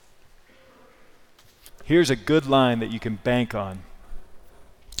Here's a good line that you can bank on.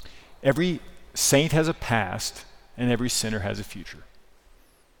 Every saint has a past, and every sinner has a future.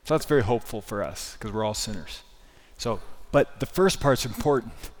 So that's very hopeful for us, because we're all sinners. But the first part's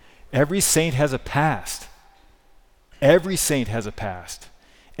important. Every saint has a past. Every saint has a past.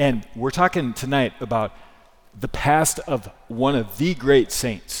 And we're talking tonight about the past of one of the great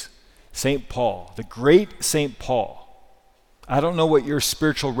saints, St. Paul, the great St. Paul. I don't know what your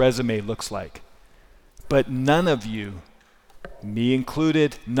spiritual resume looks like, but none of you, me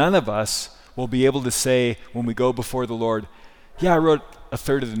included, none of us will be able to say when we go before the Lord, yeah, I wrote a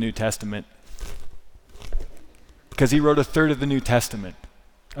third of the New Testament. Because he wrote a third of the New Testament.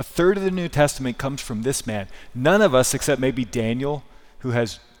 A third of the New Testament comes from this man. None of us, except maybe Daniel, who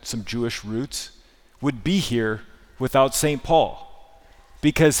has some Jewish roots, would be here without St. Paul.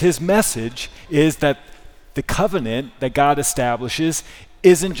 Because his message is that the covenant that God establishes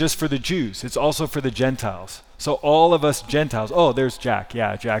isn't just for the Jews, it's also for the Gentiles. So all of us Gentiles, oh, there's Jack.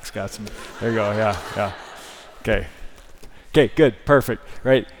 Yeah, Jack's got some, there you go, yeah. Okay, good, perfect,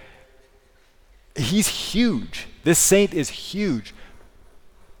 right? He's huge. This saint is huge.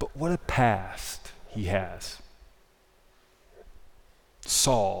 But what a past he has.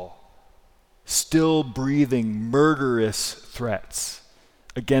 Saul, still breathing murderous threats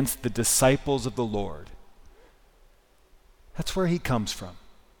against the disciples of the Lord. That's where he comes from.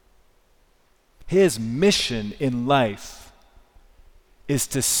 His mission in life is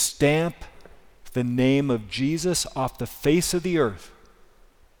to stamp the name of Jesus off the face of the earth.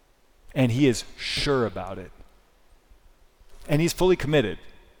 And he is sure about it. And he's fully committed.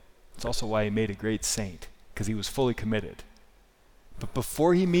 It's also why he made a great saint, because he was fully committed. But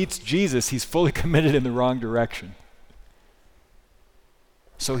before he meets Jesus, he's fully committed in the wrong direction.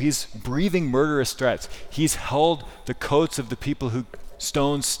 So he's breathing murderous threats. He's held the coats of the people who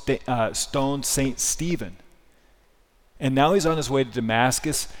stoned St. Stephen. And now he's on his way to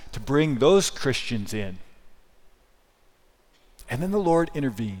Damascus to bring those Christians in. And then the Lord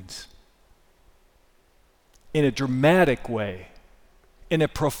intervenes in a dramatic way, in a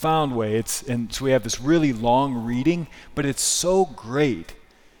profound way. And so we have this really long reading, but it's so great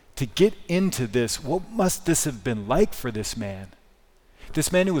to get into this. What must this have been like for this man? This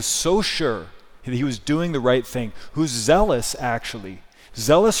man who was so sure that he was doing the right thing, who's zealous actually,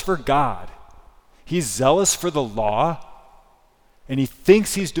 zealous for God. He's zealous for the law, and he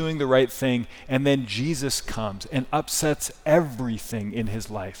thinks he's doing the right thing, and then Jesus comes and upsets everything in his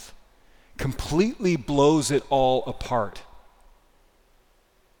life, completely blows it all apart.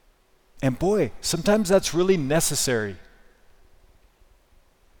 And boy, sometimes that's really necessary.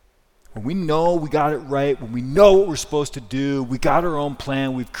 When we know we got it right, when we know what we're supposed to do, we got our own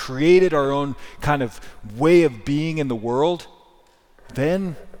plan, we've created our own kind of way of being in the world,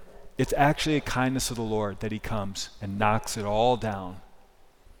 then it's actually a kindness of the Lord that he comes and knocks it all down.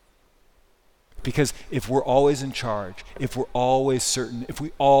 Because if we're always in charge, if we're always certain, if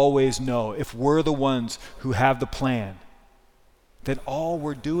we always know, if we're the ones who have the plan, then all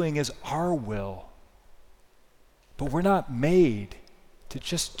we're doing is our will. But we're not made to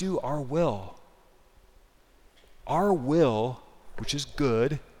just do our will. Our will, which is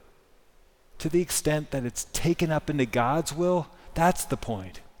good, to the extent that it's taken up into God's will, that's the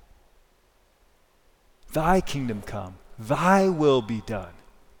point. Thy kingdom come, thy will be done.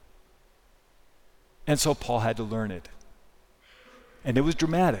 And so Paul had to learn it. And it was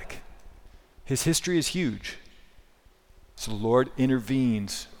dramatic. His history is huge. So the Lord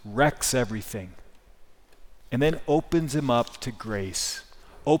intervenes, wrecks everything, and then opens him up to grace,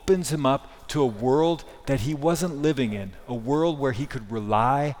 opens him up to a world that he wasn't living in, a world where he could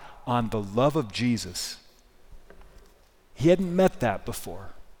rely on the love of Jesus. He hadn't met that before.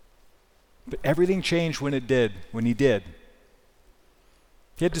 But everything changed when he did.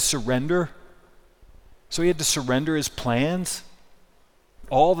 He had to surrender. So he had to surrender his plans,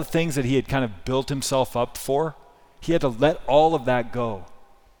 all the things that he had kind of built himself up for. He had to let all of that go.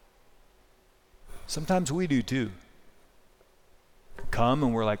 Sometimes we do too. Come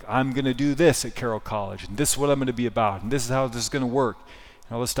and we're like, I'm going to do this at Carroll College, and this is what I'm going to be about, and this is how this is going to work,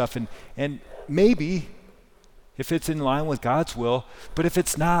 and all this stuff. And maybe, if it's in line with God's will, but if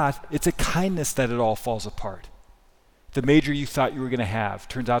it's not, it's a kindness that it all falls apart. The major you thought you were going to have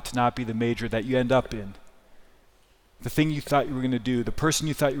turns out to not be the major that you end up in. The thing you thought you were going to do, the person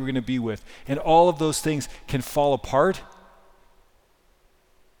you thought you were going to be with, and all of those things can fall apart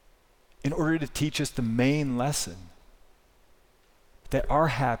in order to teach us the main lesson, that our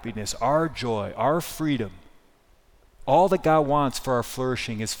happiness, our joy, our freedom, all that God wants for our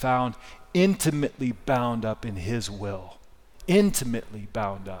flourishing is found intimately bound up in his will. Intimately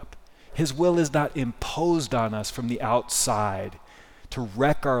bound up. His will is not imposed on us from the outside to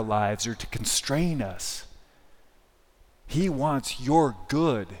wreck our lives or to constrain us. He wants your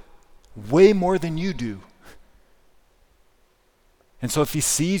good way more than you do. And so if he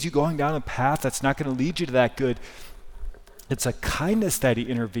sees you going down a path that's not going to lead you to that good, it's a kindness that he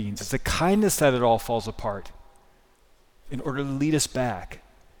intervenes. It's a kindness that it all falls apart in order to lead us back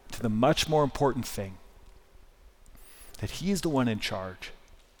to the much more important thing, that he is the one in charge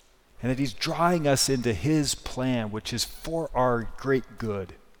and that he's drawing us into his plan, which is for our great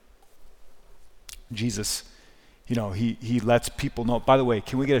good. Jesus, he lets people know. By the way,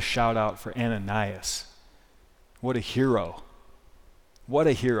 can we get a shout out for Ananias? What a hero. What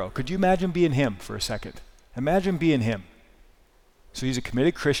a hero. Could you imagine being him for a second? Imagine being him. So he's a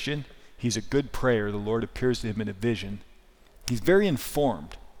committed Christian. He's a good prayer. The Lord appears to him in a vision. He's very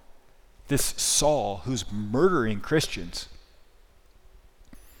informed. This Saul, who's murdering Christians.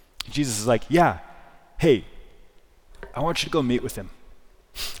 Jesus is like, yeah, hey, I want you to go meet with him.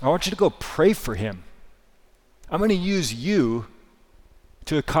 I want you to go pray for him. I'm going to use you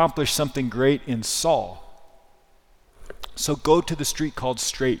to accomplish something great in Saul. So go to the street called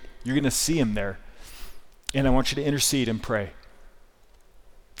Straight. You're going to see him there. And I want you to intercede and pray.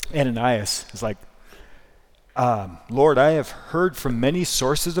 Ananias is like, Lord, I have heard from many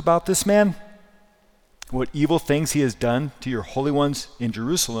sources about this man, what evil things he has done to your holy ones in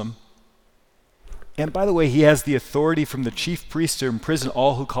Jerusalem. And by the way, he has the authority from the chief priest to imprison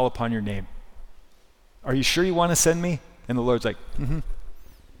all who call upon your name. Are you sure you want to send me? And the Lord's like, I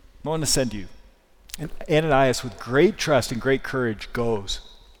want to send you. And Ananias, with great trust and great courage, goes.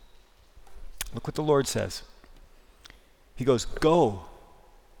 Look what the Lord says. He goes, go,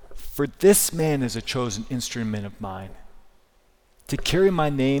 for this man is a chosen instrument of mine, to carry my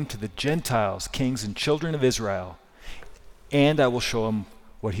name to the Gentiles, kings, and children of Israel, and I will show him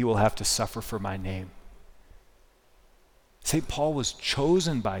what he will have to suffer for my name. St. Paul was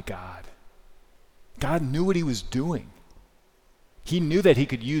chosen by God. God knew what he was doing. He knew that he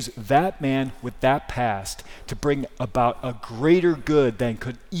could use that man with that past to bring about a greater good than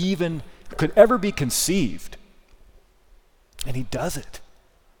could ever be conceived. And he does it.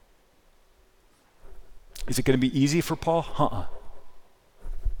 Is it going to be easy for Paul?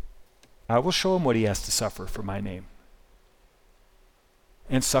 I will show him what he has to suffer for my name.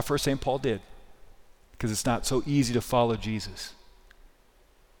 And suffer St. Paul did, because it's not so easy to follow Jesus.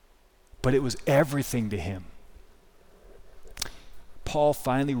 But it was everything to him. Paul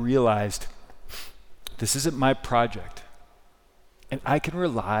finally realized, this isn't my project, and I can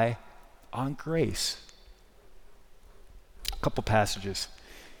rely on grace. A couple passages.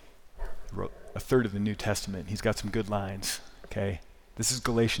 He wrote a third of the New Testament. He's got some good lines, okay? This is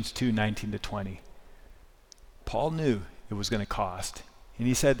Galatians 2:19-20. Paul knew it was going to cost, and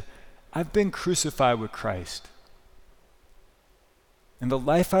he said, I've been crucified with Christ, and the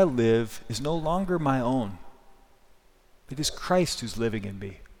life I live is no longer my own. It is Christ who's living in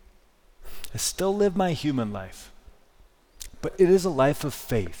me. I still live my human life, but it is a life of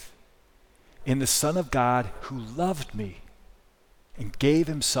faith in the Son of God who loved me and gave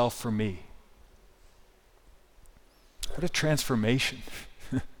himself for me. What a transformation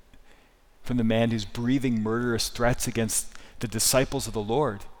from the man who's breathing murderous threats against the disciples of the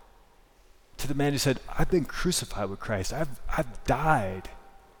Lord to the man who said, I've been crucified with Christ. I've died.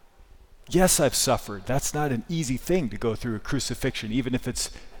 Yes, I've suffered. That's not an easy thing to go through a crucifixion, even if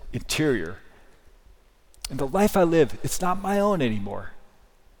it's interior. And the life I live, it's not my own anymore.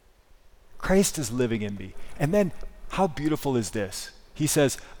 Christ is living in me. And then, how beautiful is this? He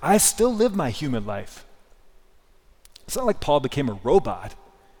says, I still live my human life. It's not like Paul became a robot.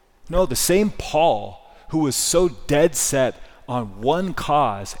 No, the same Paul who was so dead set on one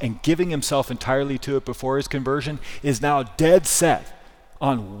cause and giving himself entirely to it before his conversion is now dead set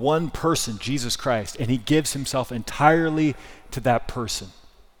on one person, Jesus Christ, and he gives himself entirely to that person.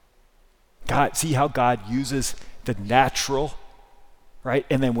 God, see how God uses the natural, right?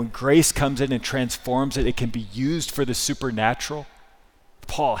 And then when grace comes in and transforms it, it can be used for the supernatural.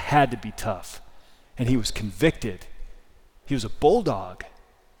 Paul had to be tough, and he was convicted. He was a bulldog.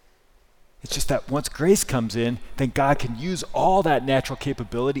 It's just that once grace comes in, then God can use all that natural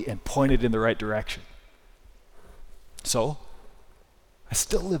capability and point it in the right direction. So, I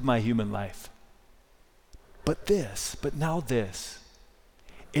still live my human life. But now this.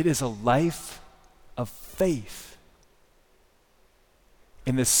 It is a life of faith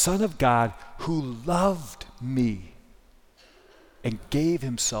in the Son of God who loved me and gave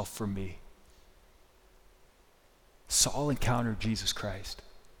himself for me. Saul encountered Jesus Christ,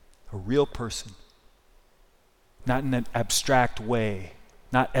 a real person, not in an abstract way,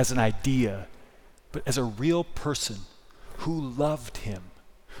 not as an idea, but as a real person who loved him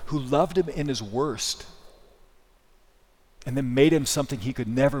in his worst, and then made him something he could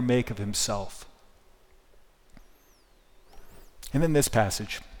never make of himself. And then this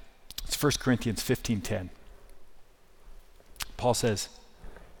passage, it's 1 Corinthians 15:10. Paul says,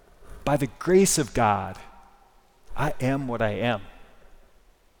 "By the grace of God, I am what I am,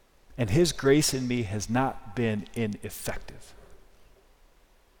 and his grace in me has not been ineffective."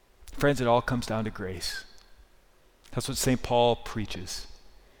 Friends, it all comes down to grace. That's what St. Paul preaches.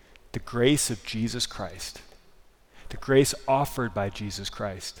 The grace of Jesus Christ. The grace offered by Jesus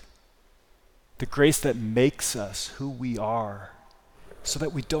Christ. The grace that makes us who we are so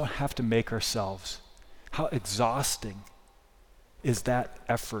that we don't have to make ourselves. How exhausting is that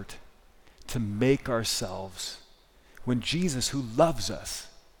effort to make ourselves when Jesus, who loves us,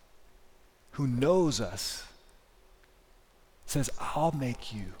 who knows us, says, I'll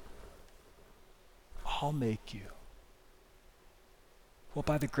make you. I'll make you. Well,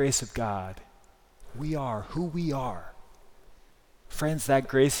 by the grace of God, we are who we are. Friends, that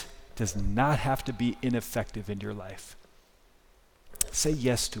grace does not have to be ineffective in your life. Say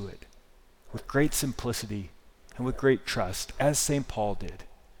yes to it with great simplicity and with great trust, as St. Paul did.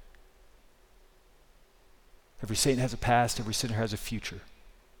 Every saint has a past, every sinner has a future.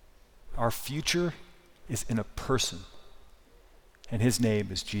 Our future is in a person, and his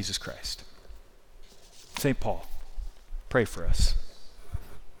name is Jesus Christ. St. Paul, pray for us.